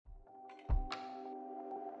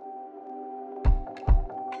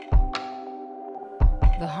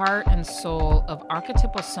The heart and soul of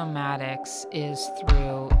archetypal somatics is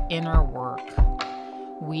through inner work.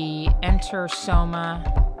 We enter Soma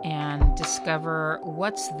and discover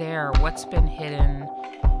what's there, what's been hidden,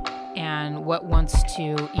 and what wants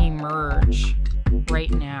to emerge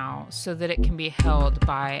right now so that it can be held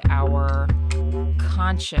by our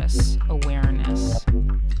conscious awareness.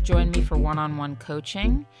 Join me for one-on-one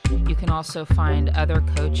coaching. You can also find other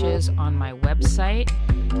coaches on my website,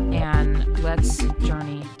 and let's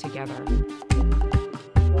journey together.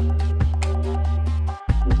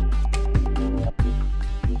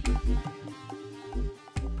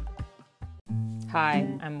 Hi,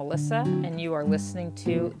 I'm Melissa, and you are listening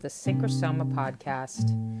to the Synchrosoma podcast.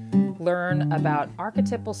 Learn about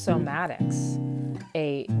archetypal somatics,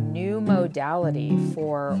 a new modality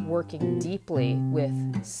for working deeply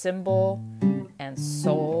with symbol and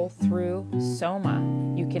soul through Soma.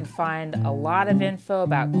 You can find a lot of info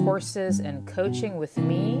about courses and coaching with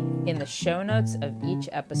me in the show notes of each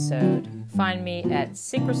episode. Find me at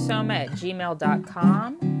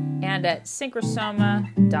synchrosoma@gmail.com and at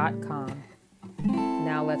synchrosoma.com.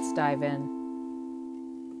 Now let's dive in.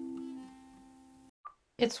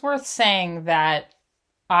 It's worth saying that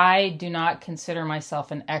I do not consider myself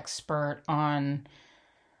an expert on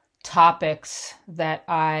topics that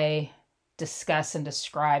I discuss and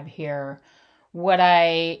describe here. What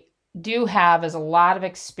I do have is a lot of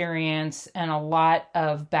experience and a lot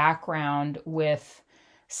of background with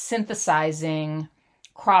synthesizing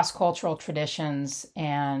cross-cultural traditions.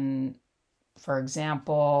 And for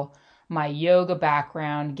example, my yoga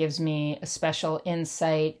background gives me a special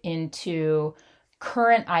insight into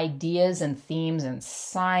current ideas and themes in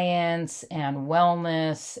science and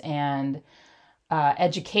wellness and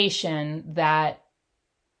education that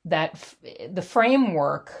the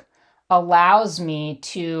framework allows me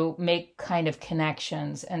to make kind of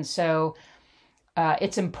connections. And so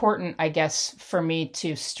it's important, I guess, for me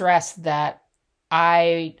to stress that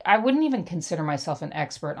I wouldn't even consider myself an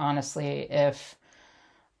expert, honestly, if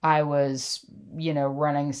I was,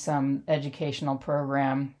 running some educational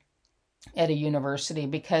program at a university,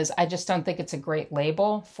 because I just don't think it's a great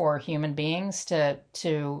label for human beings to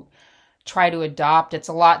try to adopt. It's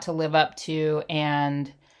a lot to live up to,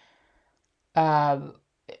 and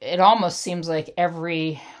it almost seems like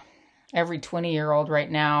every 20-year-old right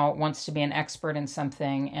now wants to be an expert in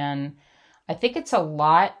something, and I think it's a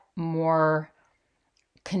lot more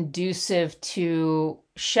conducive to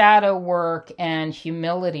shadow work and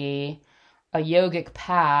humility, a yogic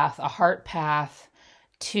path, a heart path,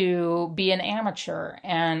 to be an amateur.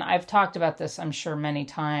 And I've talked about this, I'm sure, many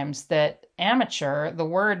times, that amateur, the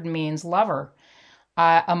word means lover,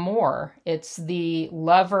 amor. It's the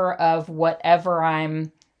lover of whatever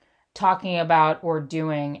I'm talking about or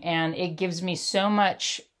doing. And it gives me so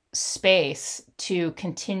much space to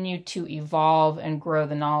continue to evolve and grow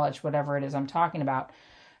the knowledge, whatever it is I'm talking about.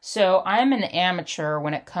 So I'm an amateur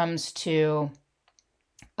when it comes to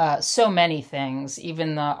so many things,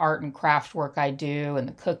 even the art and craft work I do, and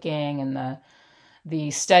the cooking, and the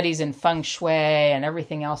studies in feng shui, and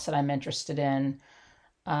everything else that I'm interested in,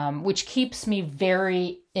 which keeps me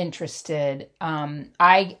very interested.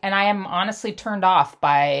 I am honestly turned off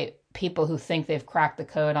by people who think they've cracked the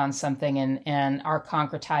code on something and are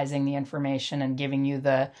concretizing the information and giving you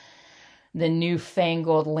the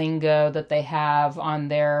newfangled lingo that they have on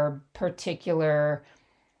their particular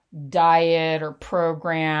diet or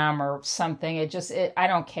program or something. I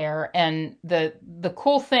don't care. And the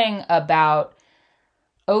cool thing about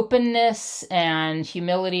openness and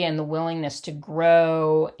humility and the willingness to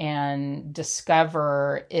grow and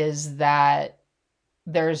discover is that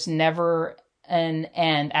there's never an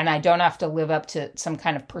end, and I don't have to live up to some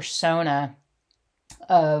kind of persona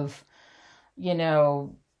of,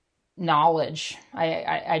 knowledge.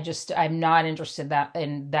 I'm not interested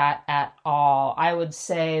in that at all. I would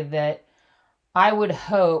say that I would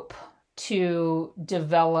hope to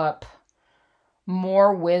develop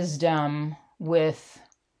more wisdom with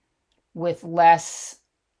less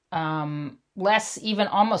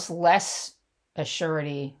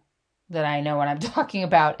assurity that I know what I'm talking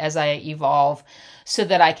about as I evolve, so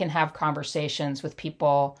that I can have conversations with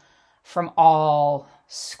people from all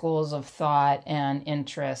schools of thought and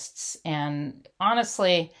interests. And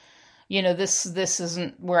honestly, this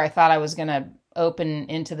isn't where I thought I was going to open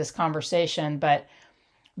into this conversation, but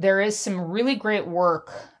there is some really great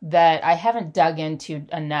work that I haven't dug into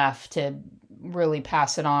enough to really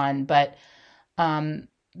pass it on. But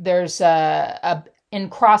there's in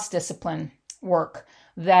cross-discipline work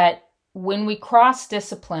that when we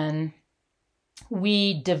cross-discipline,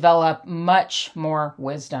 we develop much more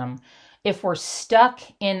wisdom. If we're stuck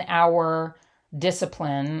in our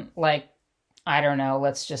discipline, like, I don't know,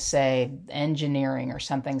 let's just say engineering or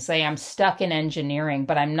something. Say I'm stuck in engineering,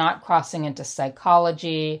 but I'm not crossing into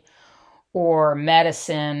psychology or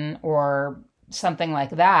medicine or something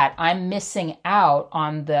like that. I'm missing out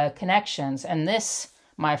on the connections. And this,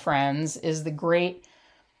 my friends, is the great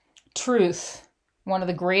truth, one of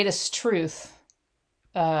the greatest truths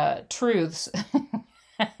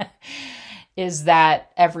is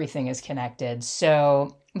that everything is connected.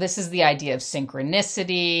 So this is the idea of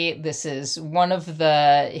synchronicity. This is one of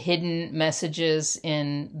the hidden messages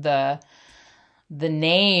in the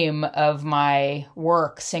name of my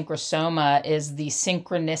work, Synchrosoma, is the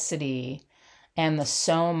synchronicity and the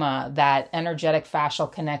soma, that energetic fascial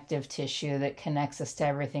connective tissue that connects us to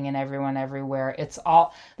everything and everyone everywhere. It's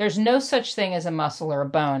all, there's no such thing as a muscle or a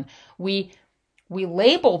bone. We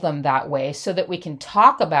label them that way so that we can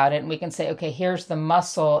talk about it and we can say, okay, here's the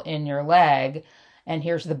muscle in your leg and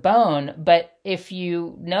here's the bone. But if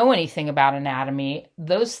you know anything about anatomy,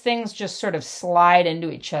 those things just sort of slide into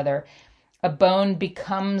each other. A bone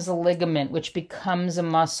becomes a ligament, which becomes a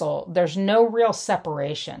muscle. There's no real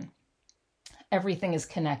separation. Everything is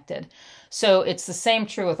connected. So it's the same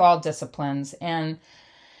true with all disciplines. And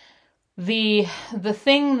the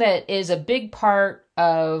thing that is a big part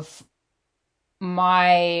of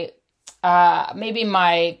my maybe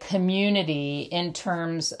my community in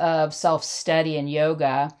terms of self-study and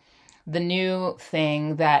yoga, the new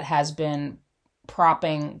thing that has been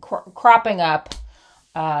cropping up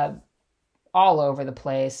all over the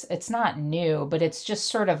place. It's not new, but it's just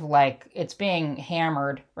sort of like it's being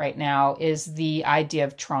hammered right now, is the idea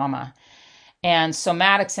of trauma. And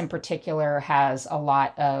somatics in particular has a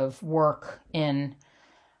lot of work in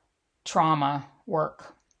trauma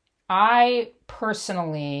work. I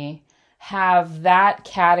personally have that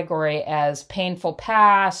category as painful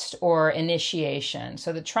past or initiation.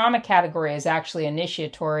 So the trauma category is actually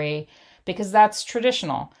initiatory because that's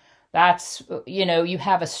traditional. That's, you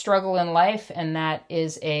have a struggle in life, and that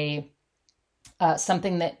is a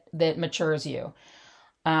something that matures you.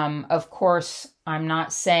 Of course, I'm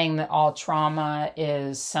not saying that all trauma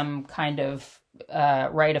is some kind of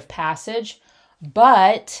rite of passage,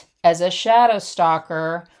 but as a shadow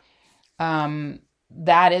stalker,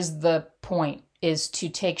 that is the point, is to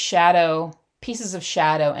take pieces of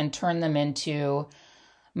shadow and turn them into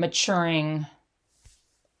maturing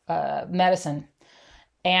medicine.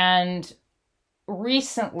 And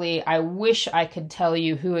recently, I wish I could tell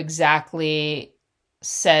you who exactly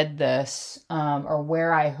said this or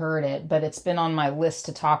where I heard it, but it's been on my list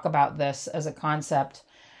to talk about this as a concept.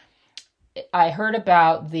 I heard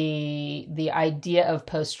about the idea of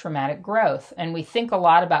post-traumatic growth, and we think a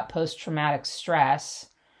lot about post-traumatic stress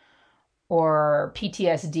or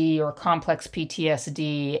PTSD or complex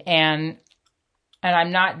PTSD, and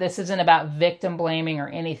this isn't about victim blaming or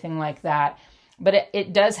anything like that. But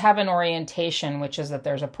it does have an orientation, which is that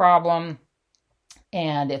there's a problem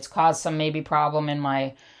and it's caused some maybe problem in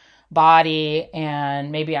my body,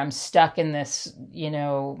 and maybe I'm stuck in this,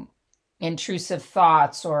 intrusive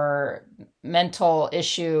thoughts or mental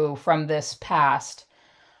issue from this past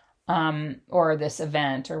or this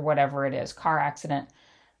event or whatever it is, car accident.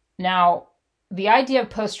 Now, the idea of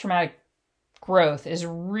post-traumatic growth is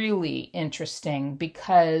really interesting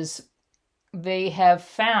because they have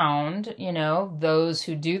found, those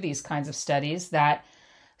who do these kinds of studies, that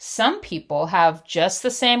some people have just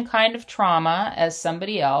the same kind of trauma as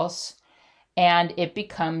somebody else, and it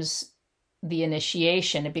becomes the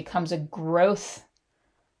initiation. It becomes a growth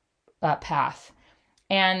path.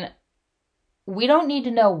 And we don't need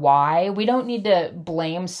to know why. We don't need to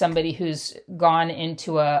blame somebody who's gone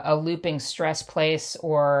into a looping stress place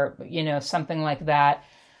or, something like that.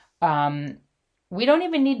 We don't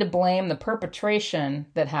even need to blame the perpetration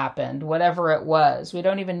that happened, whatever it was. We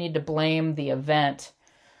don't even need to blame the event.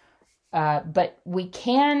 But we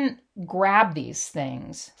can grab these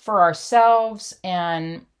things for ourselves,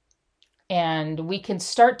 and we can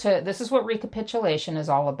start to, this is what recapitulation is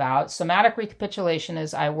all about. Somatic recapitulation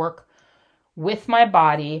is I work with my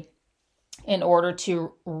body in order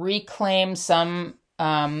to reclaim some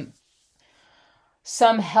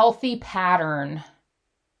healthy pattern,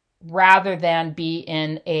 rather than be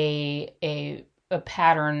in a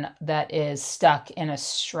pattern that is stuck in a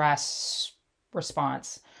stress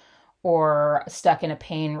response or stuck in a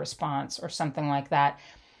pain response or something like that.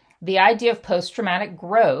 The idea of post-traumatic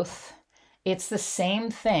growth, it's the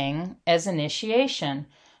same thing as initiation.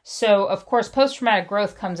 So, of course, post-traumatic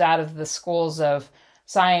growth comes out of the schools of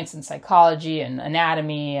science and psychology and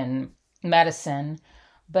anatomy and medicine.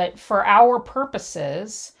 But for our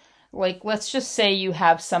purposes, like, let's just say you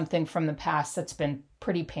have something from the past that's been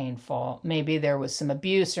pretty painful. Maybe there was some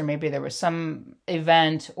abuse, or maybe there was some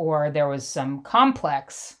event, or there was some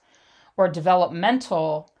complex or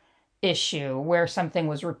developmental issue where something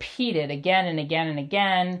was repeated again and again and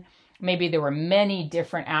again. Maybe there were many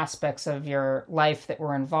different aspects of your life that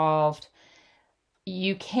were involved.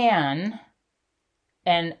 You can,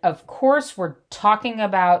 and of course, we're talking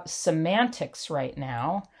about semantics right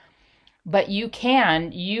now, but you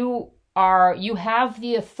have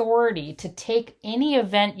the authority to take any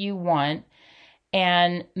event you want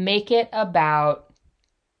and make it about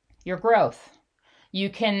your growth. You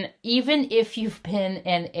can, even if you've been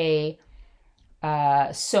in a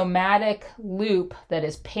somatic loop that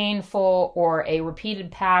is painful, or a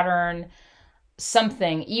repeated pattern,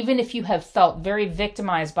 something, even if you have felt very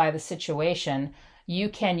victimized by the situation, you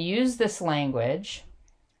can use this language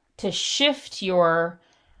to shift your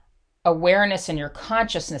awareness and your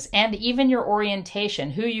consciousness, and even your orientation,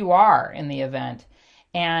 who you are in the event,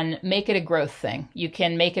 and make it a growth thing. You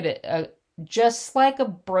can make it just like a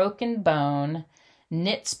broken bone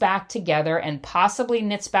knits back together, and possibly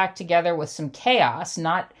knits back together with some chaos,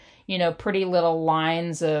 not, pretty little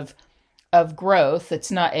lines of growth.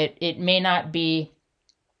 It may not be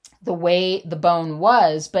the way the bone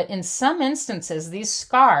was, but in some instances, these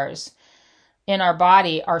scars in our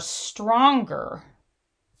body are stronger,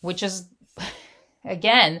 which is,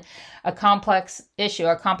 again, a complex issue,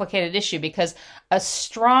 a complicated issue, because a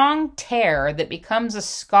strong tear that becomes a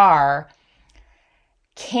scar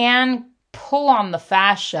can pull on the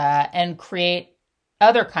fascia and create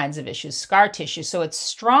other kinds of issues, scar tissue. So it's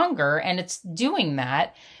stronger, and it's doing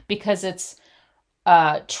that because it's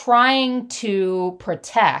trying to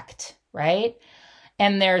protect, right?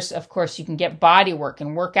 And there's, of course, you can get body work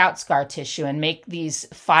and work out scar tissue and make these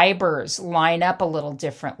fibers line up a little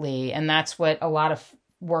differently. And that's what a lot of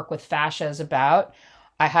work with fascia is about.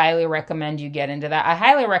 I highly recommend you get into that. I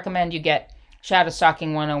highly recommend you get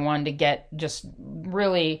Shadowstalking 101 to get just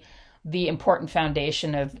really the important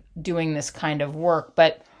foundation of doing this kind of work.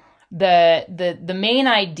 But the main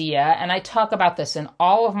idea, and I talk about this in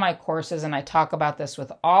all of my courses, and I talk about this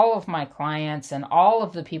with all of my clients and all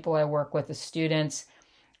of the people I work with, the students,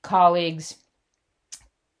 colleagues,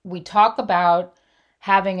 we talk about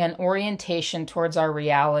having an orientation towards our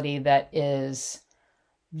reality that is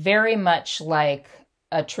very much like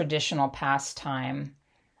a traditional pastime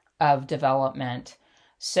of development.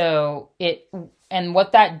 And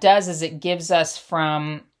what that does is it gives us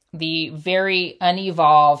from the very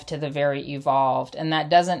unevolved to the very evolved. And that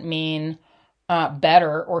doesn't mean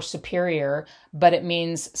better or superior, but it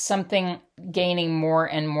means something gaining more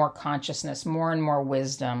and more consciousness, more and more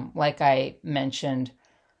wisdom, like I mentioned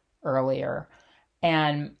earlier.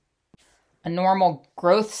 And a normal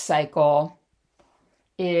growth cycle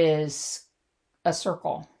is a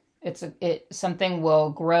circle. Something will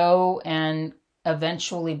grow and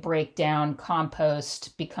eventually break down,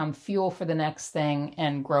 compost, become fuel for the next thing,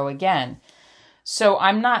 and grow again. So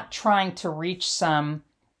I'm not trying to reach some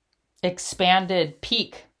expanded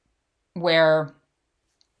peak where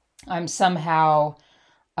I'm somehow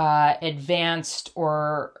advanced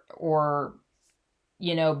or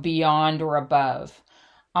beyond or above.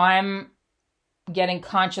 I'm getting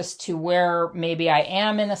conscious to where maybe I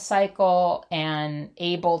am in a cycle and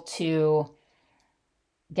able to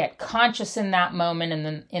get conscious in that moment and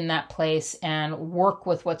then in that place and work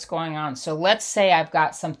with what's going on. So let's say I've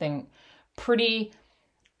got something pretty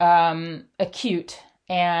acute,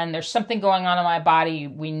 and there's something going on in my body.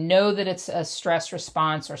 We know that it's a stress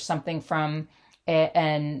response or something from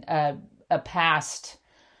a past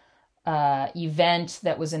event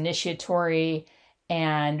that was initiatory,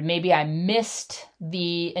 and maybe I missed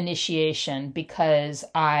the initiation because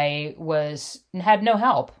I had no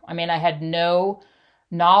help. I mean, I had no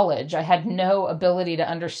knowledge. I had no ability to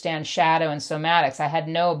understand shadow and somatics. I had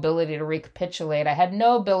no ability to recapitulate. I had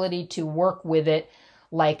no ability to work with it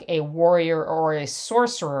like a warrior or a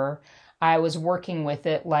sorcerer. I was working with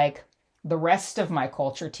it like the rest of my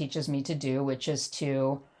culture teaches me to do, which is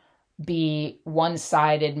to be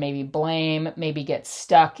one-sided, maybe blame, maybe get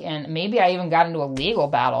stuck, and maybe I even got into a legal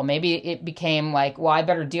battle. Maybe it became like, well, I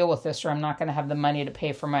better deal with this or I'm not going to have the money to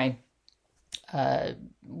pay for my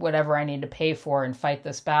whatever I need to pay for and fight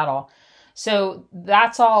this battle. So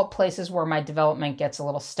that's all places where my development gets a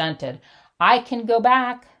little stunted. I can go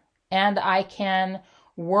back and I can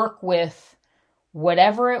work with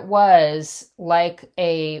whatever it was like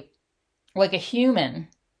a human,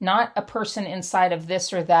 not a person inside of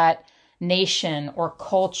this or that nation or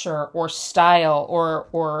culture or style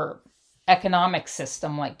or economic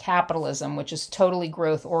system like capitalism, which is totally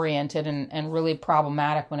growth oriented and really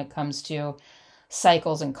problematic when it comes to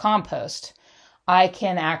cycles and compost. I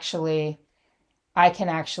can actually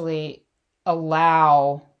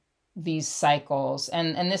allow these cycles.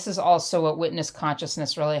 And this is also what witness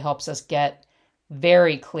consciousness really helps us get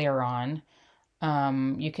very clear on.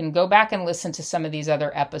 You can go back and listen to some of these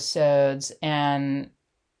other episodes. And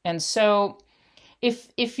so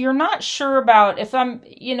if you're not sure about, if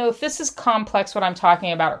this is complex, what I'm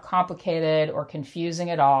talking about, or complicated or confusing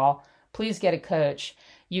at all, please get a coach.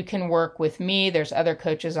 You can work with me. There's other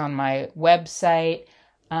coaches on my website.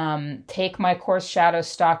 Take my course, Shadow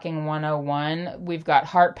Stalking 101. We've got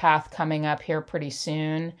Heart Path coming up here pretty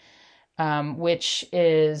soon, which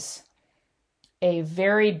is a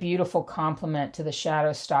very beautiful complement to the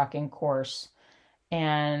Shadow Stalking course.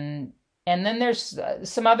 And then there's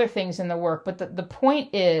some other things in the work, but the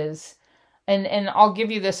point is, and I'll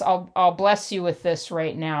give you this, I'll bless you with this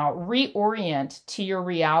right now, reorient to your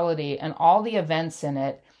reality and all the events in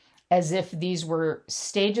it as if these were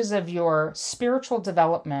stages of your spiritual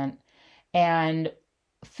development, and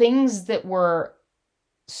things that were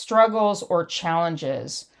struggles or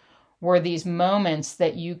challenges were these moments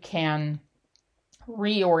that you can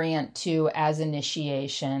reorient to as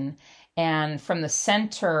initiation. And from the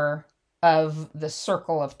center of the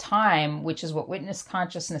circle of time, which is what witness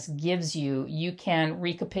consciousness gives you, you can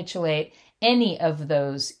recapitulate any of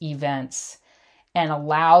those events and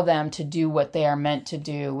allow them to do what they are meant to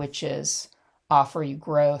do, which is offer you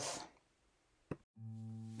growth.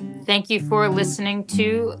 Thank you for listening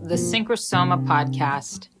to the Synchrosoma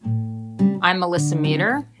podcast. I'm Melissa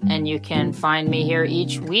Meter, and you can find me here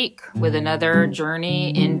each week with another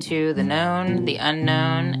journey into the known, the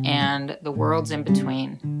unknown, and the worlds in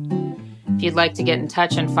between. If you'd like to get in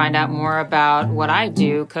touch and find out more about what I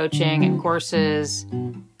do, coaching and courses,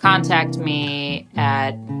 contact me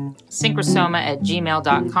at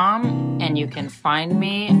synchrosoma@gmail.com, and you can find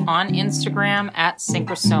me on Instagram at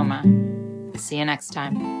synchrosoma. See you next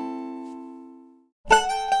time.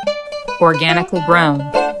 Organically grown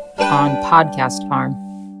on Podcast Farm.